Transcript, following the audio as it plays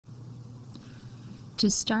To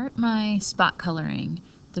start my spot coloring,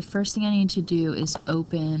 the first thing I need to do is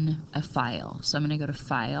open a file. So I'm going to go to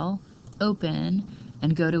File, Open,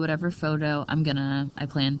 and go to whatever photo I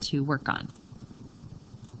plan to work on.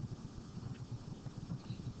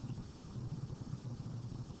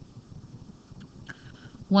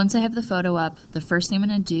 Once I have the photo up, the first thing I'm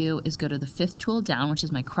going to do is go to the fifth tool down, which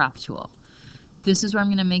is my crop tool. This is where I'm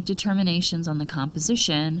going to make determinations on the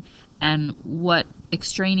composition and what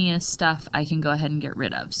extraneous stuff I can go ahead and get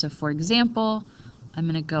rid of. So for example, I'm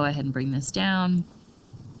going to go ahead and bring this down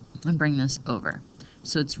and bring this over.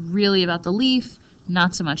 So it's really about the leaf,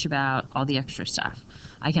 not so much about all the extra stuff.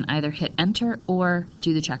 I can either hit enter or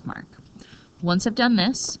do the check mark. Once I've done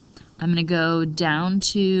this, I'm going to go down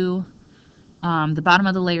to the bottom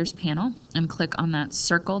of the layers panel and click on that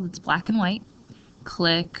circle that's black and white.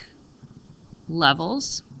 Click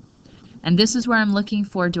levels, and this is where I'm looking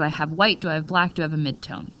for, do I have white, do I have black, do I have a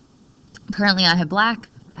midtone? Currently I have black,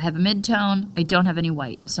 I have a midtone, I don't have any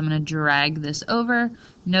white, so I'm going to drag this over.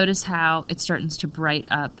 Notice how it starts to brighten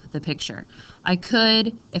up the picture. I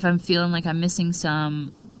could, if I'm feeling like I'm missing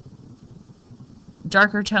some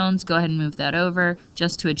darker tones, go ahead and move that over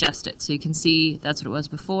just to adjust it. So you can see that's what it was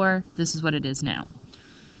before, this is what it is now.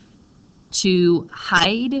 To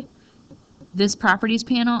hide this properties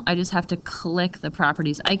panel, I just have to click the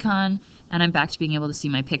properties icon and I'm back to being able to see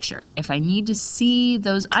my picture. If I need to see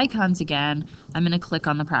those icons again, I'm going to click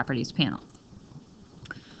on the properties panel.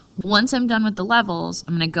 Once I'm done with the levels,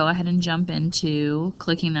 I'm going to go ahead and jump into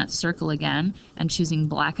clicking that circle again and choosing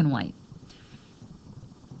black and white.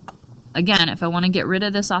 Again, if I want to get rid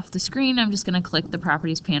of this off the screen, I'm just going to click the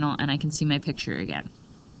properties panel and I can see my picture again.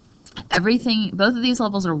 Both of these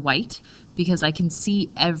levels are white because I can see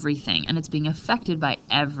everything and it's being affected by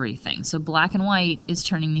everything. So black and white is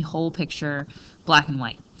turning the whole picture black and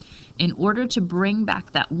white. In order to bring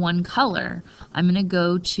back that one color, I'm going to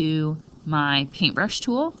go to my paintbrush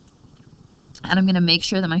tool and I'm going to make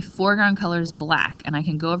sure that my foreground color is black, and I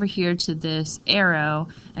can go over here to this arrow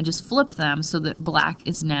and just flip them so that black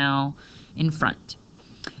is now in front.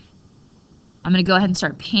 I'm going to go ahead and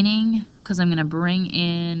start painting because I'm going to bring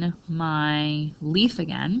in my leaf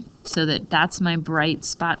again so that that's my bright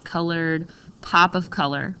spot colored pop of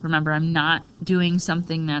color. Remember, I'm not doing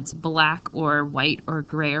something that's black or white or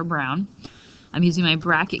gray or brown. I'm using my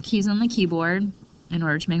bracket keys on the keyboard in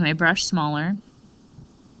order to make my brush smaller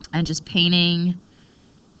and just painting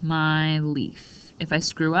my leaf. If I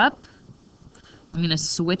screw up, I'm going to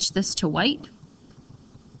switch this to white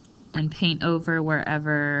and paint over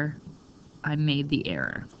wherever I made the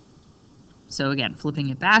error. So again, flipping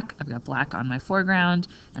it back, I've got black on my foreground,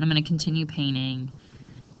 and I'm going to continue painting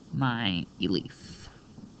my leaf.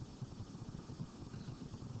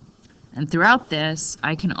 And throughout this,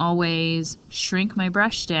 I can always shrink my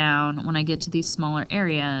brush down when I get to these smaller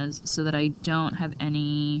areas so that I don't have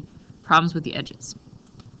any problems with the edges.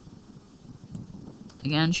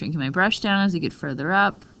 Again, shrinking my brush down as I get further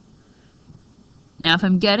up. Now if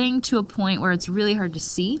I'm getting to a point where it's really hard to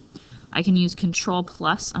see, I can use Control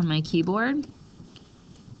Plus on my keyboard.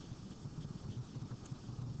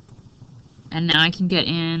 And now I can get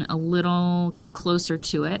in a little closer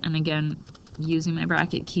to it, and again, using my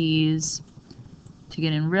bracket keys to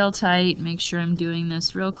get in real tight, make sure I'm doing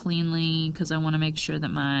this real cleanly because I want to make sure that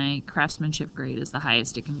my craftsmanship grade is the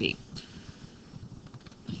highest it can be.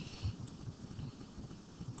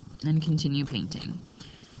 And continue painting.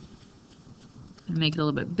 Make it a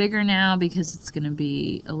little bit bigger now because it's going to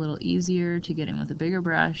be a little easier to get in with a bigger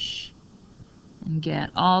brush and get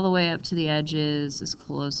all the way up to the edges as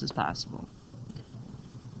close as possible.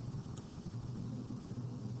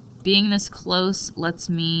 Being this close lets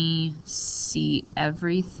me see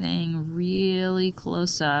everything really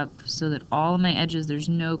close up so that all of my edges, there's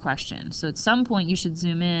no question. So at some point you should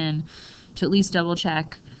zoom in to at least double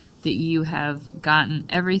check that you have gotten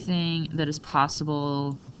everything that is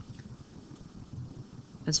possible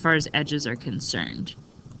as far as edges are concerned.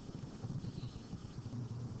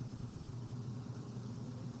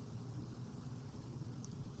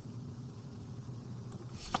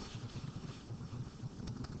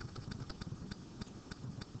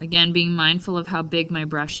 Again, being mindful of how big my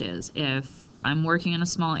brush is. If I'm working in a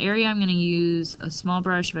small area, I'm going to use a small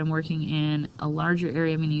brush. If I'm working in a larger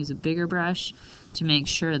area, I'm going to use a bigger brush to make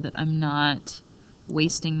sure that I'm not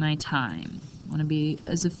wasting my time. I want to be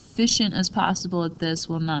as efficient as possible at this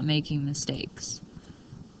while not making mistakes.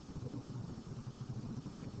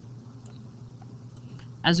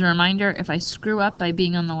 As a reminder, if I screw up by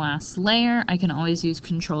being on the last layer, I can always use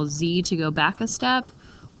Control Z to go back a step,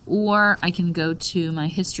 or I can go to my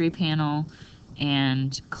history panel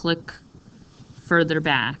and click further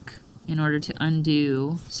back in order to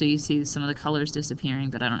undo. So you see some of the colors disappearing,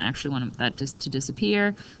 but I don't actually want that to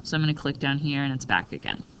disappear. So I'm going to click down here and it's back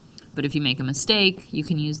again. But if you make a mistake, you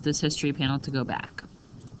can use this history panel to go back.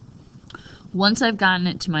 Once I've gotten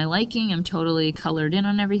it to my liking, I'm totally colored in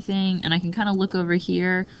on everything, and I can kind of look over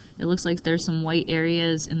here. It looks like there's some white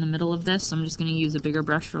areas in the middle of this, so I'm just going to use a bigger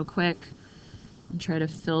brush real quick and try to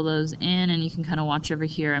fill those in, and you can kind of watch over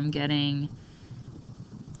here. I'm getting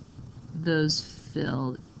those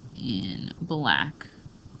filled in black.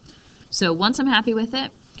 So once I'm happy with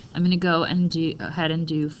it, I'm going to go and ahead and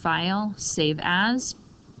do File, Save As.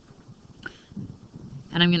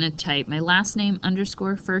 And I'm going to type my last name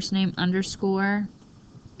underscore first name underscore.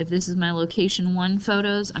 If this is my location 1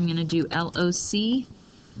 photos, I'm going to do LOC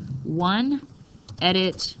 1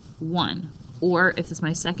 edit 1. Or if it's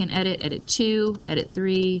my second edit, edit 2, edit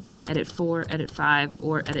 3, edit 4, edit 5,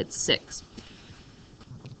 or edit 6.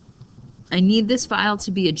 I need this file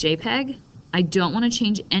to be a JPEG. I don't want to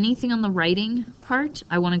change anything on the writing part.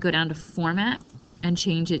 I want to go down to Format and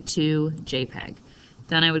change it to JPEG.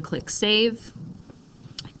 Then I would click Save.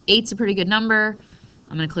 8's a pretty good number.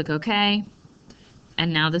 I'm going to click OK.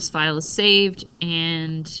 And now this file is saved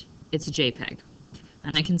and it's a JPEG.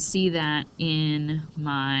 And I can see that in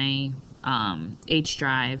my H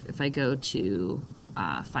drive if I go to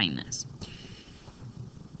find this.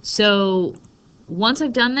 So once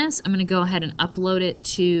I've done this, I'm going to go ahead and upload it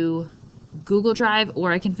to Google Drive,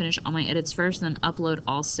 or I can finish all my edits first and then upload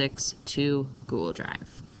all 6 to Google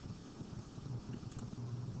Drive.